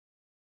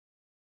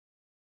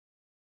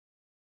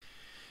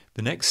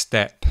The next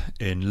step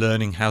in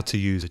learning how to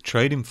use a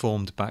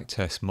trade-informed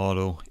backtest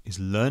model is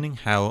learning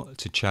how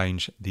to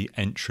change the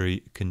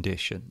entry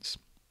conditions.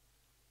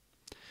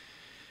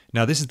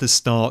 Now, this is the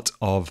start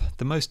of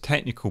the most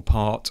technical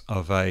part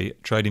of a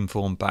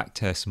trade-informed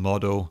backtest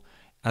model,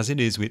 as it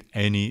is with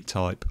any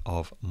type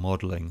of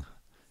modeling.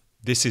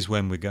 This is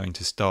when we're going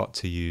to start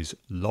to use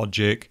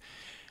logic.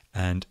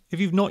 And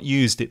if you've not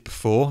used it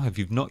before, if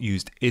you've not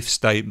used if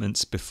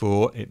statements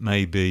before, it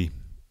may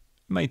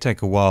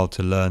take a while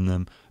to learn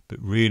them, but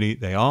really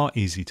they are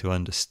easy to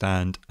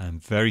understand,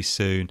 and very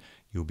soon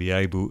you'll be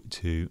able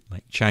to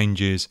make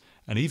changes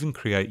and even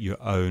create your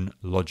own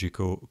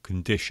logical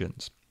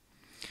conditions.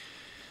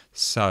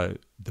 So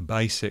the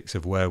basics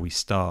of where we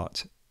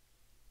start.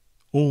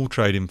 All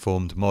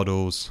trade-informed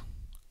models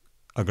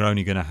are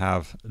only going to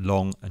have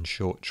long and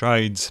short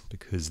trades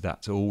because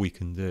that's all we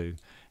can do.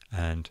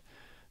 And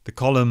the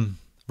column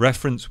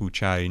reference will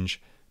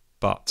change,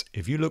 but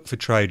if you look for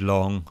trade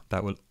long,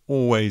 that will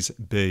always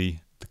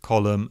be the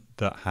column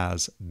that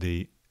has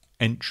the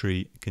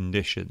entry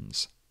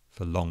conditions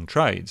for long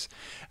trades.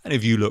 And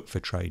if you look for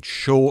trade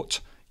short,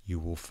 you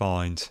will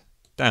find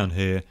down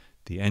here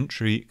the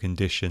entry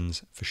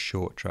conditions for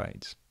short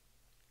trades.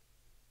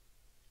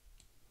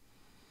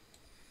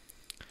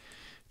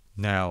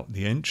 Now,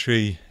 the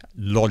entry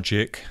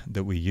logic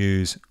that we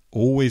use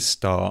always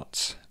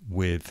starts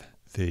with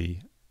the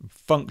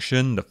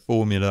function, the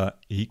formula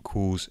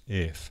equals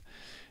if.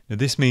 Now,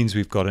 this means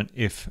we've got an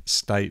if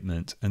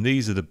statement, and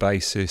these are the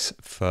basis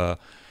for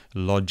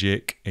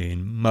logic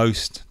in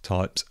most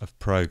types of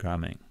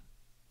programming.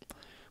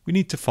 We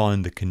need to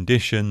find the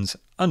conditions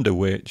under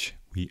which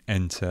we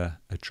enter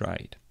a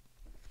trade.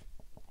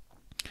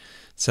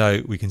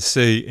 So we can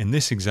see in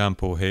this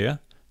example here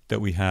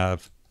that we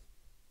have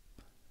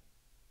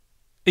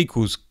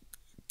equals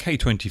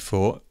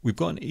K24, we've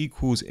got an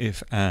equals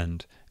if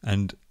and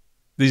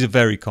these are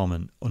very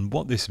common, and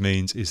what this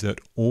means is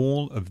that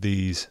all of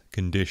these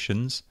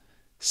conditions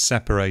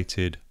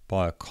separated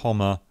by a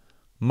comma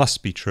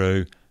must be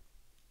true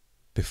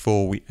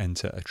before we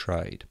enter a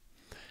trade.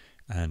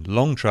 And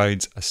long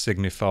trades are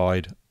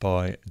signified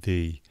by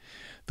the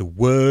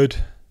word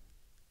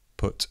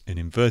put in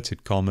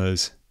inverted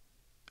commas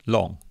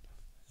long,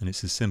 and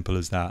it's as simple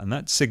as that, and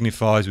that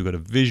signifies we've got a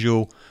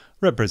visual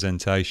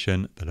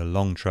representation that a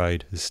long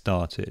trade has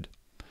started.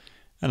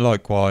 And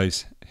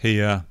likewise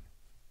here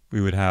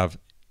we would have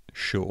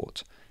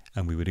short,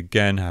 and we would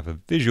again have a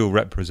visual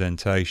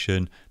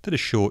representation that a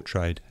short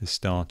trade has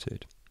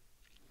started.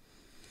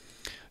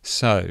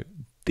 So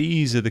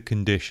these are the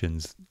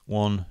conditions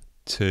 1,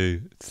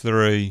 2,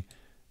 3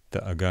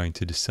 that are going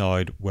to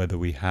decide whether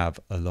we have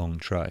a long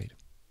trade,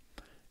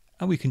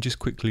 and we can just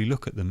quickly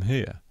look at them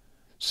here.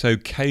 So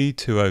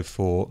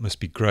K204 must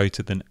be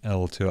greater than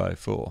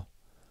L204.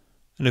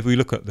 And if we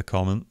look at the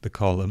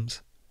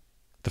columns,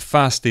 the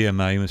fast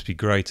EMA must be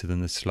greater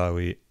than the slow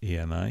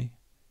EMA.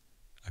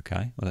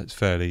 Okay, well that's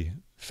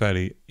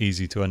fairly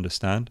easy to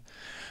understand.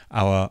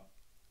 Our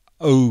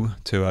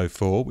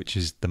O204, which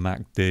is the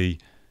MACD,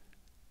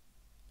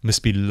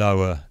 must be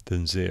lower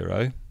than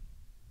 0.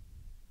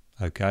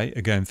 Okay,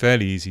 again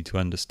fairly easy to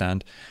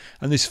understand.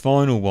 And this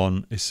final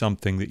one is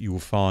something that you will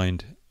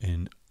find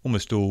in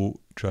almost all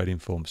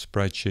trade-informed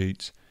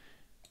spreadsheets,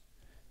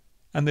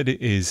 and that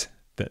it is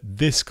that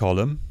this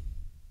column,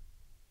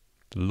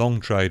 the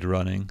long trade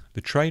running,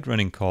 the trade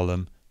running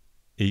column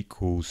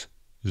equals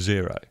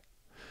 0.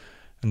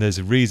 And there's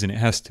a reason it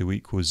has to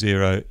equal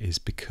 0, is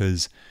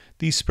because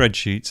these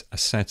spreadsheets are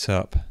set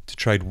up to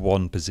trade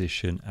one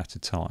position at a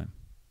time.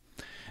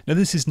 Now,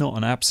 this is not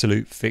an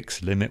absolute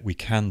fixed limit. We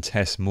can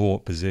test more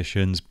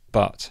positions,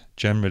 but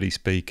generally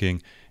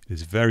speaking, it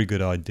is a very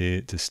good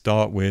idea to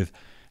start with,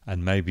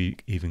 and maybe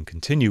even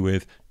continue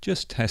with,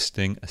 just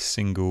testing a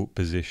single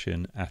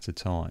position at a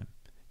time.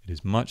 It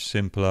is much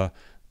simpler,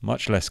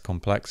 much less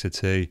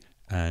complexity,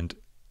 and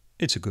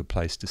it's a good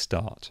place to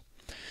start.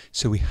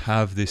 So we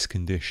have this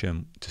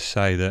condition to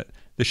say that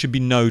there should be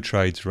no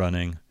trades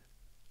running,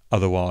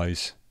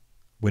 otherwise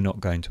we're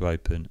not going to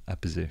open a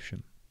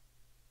position.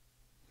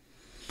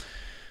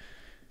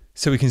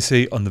 So we can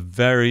see on the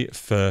very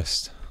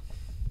first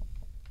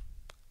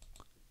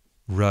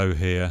row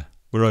here,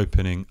 we're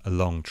opening a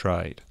long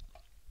trade.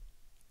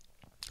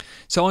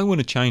 So I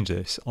want to change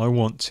this. I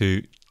want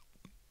to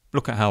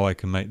look at how I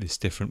can make this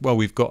different. Well,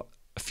 we've got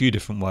a few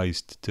different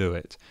ways to do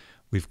it.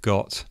 We've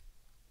got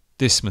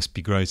this must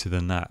be greater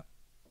than that.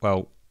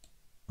 Well,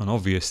 an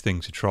obvious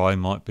thing to try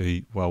might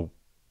be, well,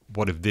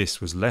 what if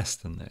this was less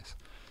than this?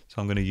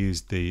 So I'm going to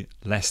use the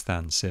less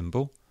than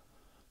symbol,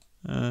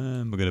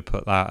 and we're going to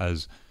put that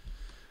as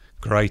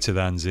greater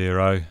than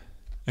 0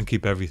 and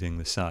keep everything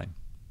the same.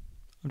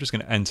 I'm just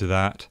going to enter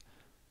that,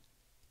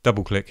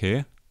 double click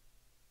here,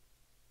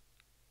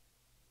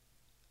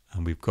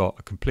 and we've got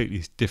a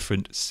completely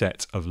different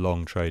set of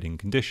long trading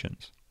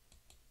conditions.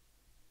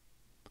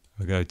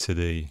 We go to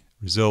the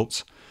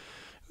results,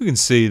 we can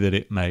see that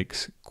it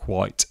makes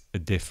quite a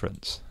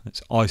difference.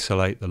 Let's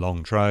isolate the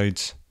long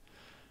trades,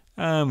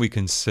 and we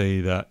can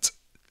see that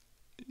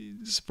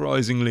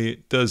surprisingly,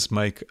 it does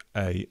make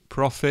a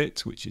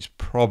profit, which is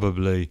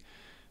probably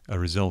a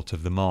result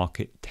of the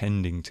market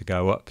tending to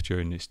go up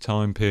during this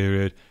time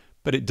period,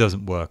 but it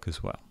doesn't work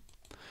as well.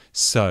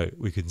 So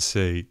we can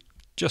see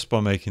just by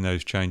making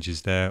those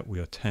changes there, we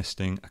are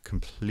testing a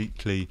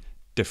completely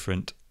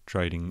different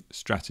trading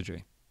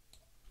strategy.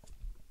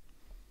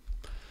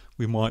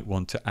 We might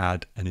want to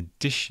add an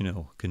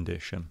additional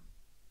condition.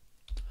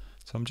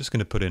 So I'm just going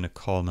to put in a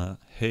comma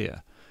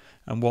here.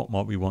 And what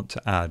might we want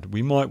to add?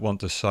 We might want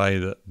to say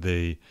that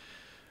the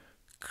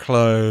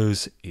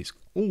close is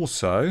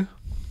also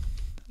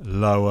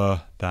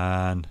lower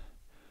than,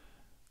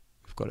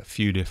 we've got a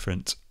few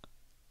different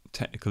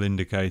technical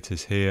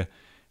indicators here.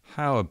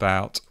 How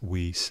about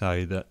we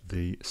say that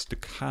the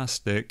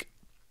stochastic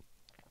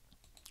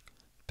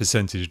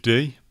percentage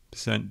D,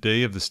 percent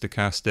D of the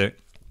stochastic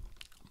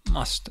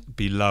must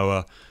be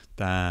lower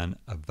than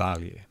a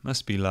value,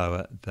 must be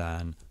lower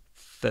than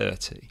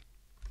 30.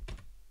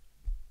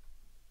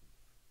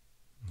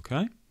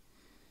 Okay,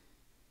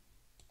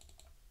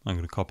 I'm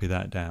going to copy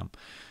that down.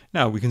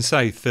 Now we can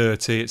say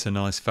 30, it's a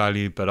nice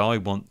value, but I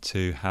want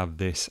to have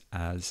this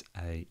as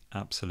an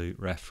absolute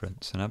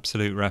reference,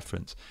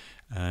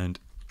 And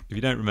if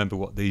you don't remember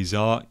what these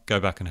are, go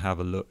back and have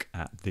a look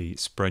at the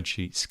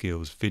spreadsheet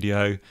skills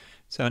video.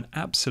 So an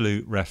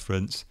absolute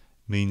reference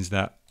means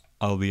that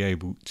I'll be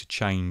able to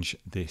change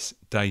this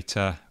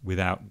data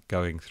without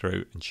going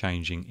through and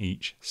changing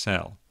each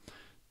cell.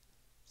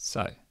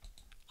 So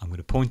I'm going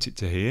to point it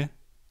to here,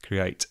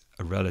 create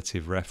a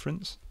relative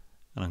reference,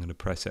 and I'm going to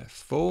press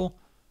F4.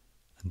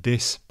 And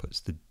this puts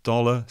the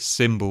dollar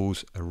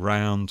symbols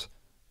around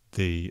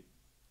the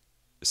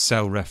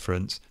cell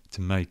reference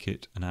to make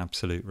it an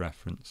absolute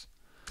reference.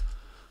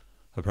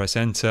 I press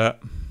enter.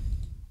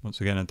 Once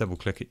again, I double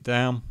click it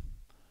down.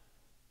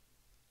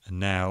 And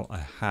now I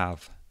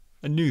have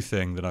a new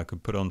thing that I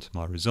could put onto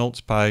my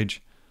results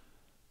page.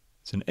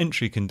 It's an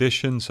entry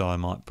condition, so I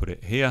might put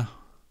it here.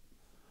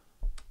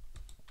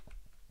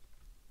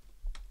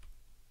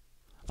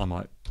 I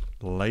might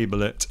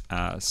label it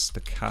as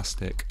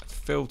stochastic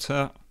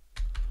filter.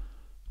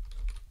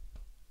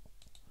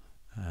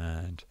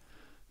 And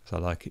as I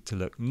like it to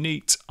look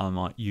neat, I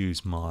might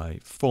use my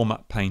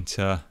format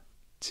painter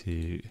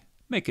to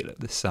make it look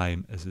the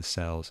same as the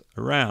cells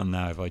around.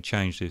 Now if I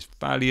change this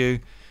value,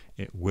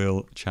 it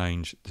will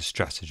change the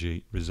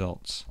strategy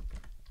results.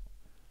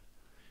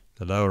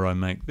 The lower I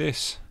make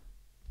this,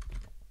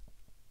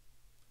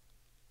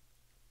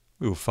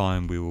 we will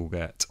find we will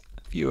get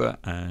fewer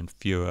and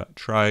fewer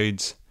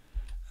trades,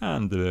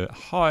 and the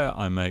higher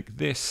I make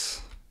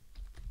this,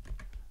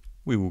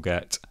 we will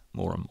get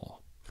more and more.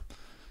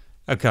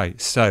 Okay,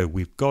 so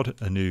we've got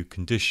a new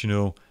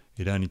conditional.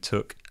 It only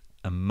took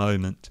a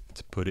moment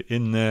to put it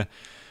in there,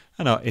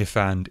 and our if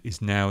and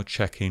is now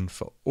checking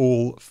for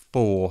all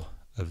 4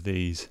 of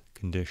these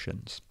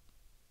conditions.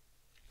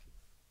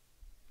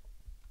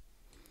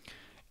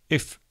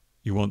 If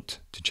you want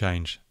to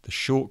change the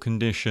short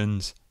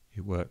conditions,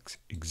 it works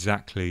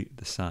exactly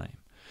the same.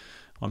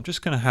 I'm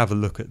just going to have a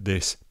look at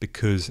this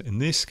because in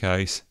this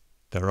case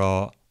there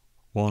are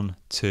 1,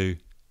 2,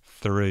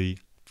 3,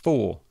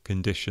 4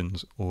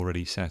 conditions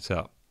already set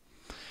up.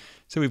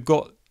 So we've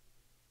got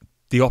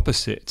the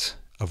opposite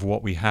of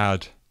what we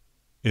had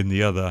in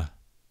the other,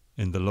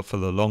 for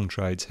the long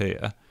trades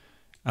here,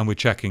 and we're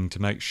checking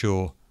to make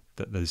sure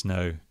that there's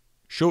no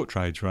short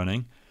trades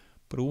running,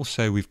 but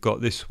also we've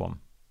got this one.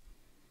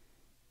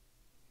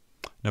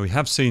 Now we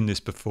have seen this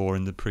before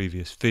in the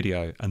previous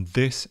video, and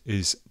this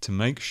is to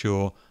make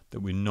sure that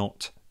we're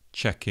not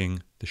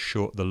checking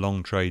the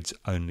long trades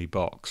only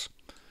box.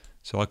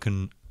 So I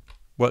can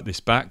work this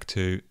back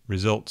to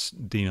results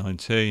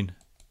D19,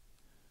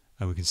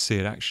 and we can see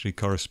it actually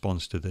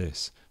corresponds to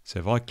this. So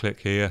if I click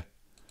here,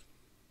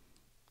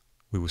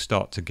 we will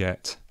start to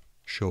get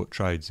short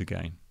trades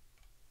again.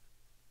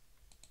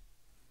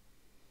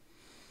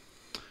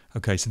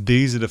 Okay, so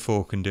these are the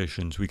 4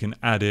 conditions. We can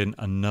add in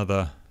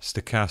another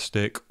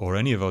stochastic or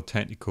any of our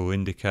technical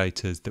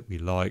indicators that we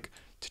like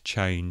to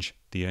change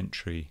the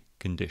entry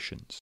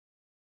conditions.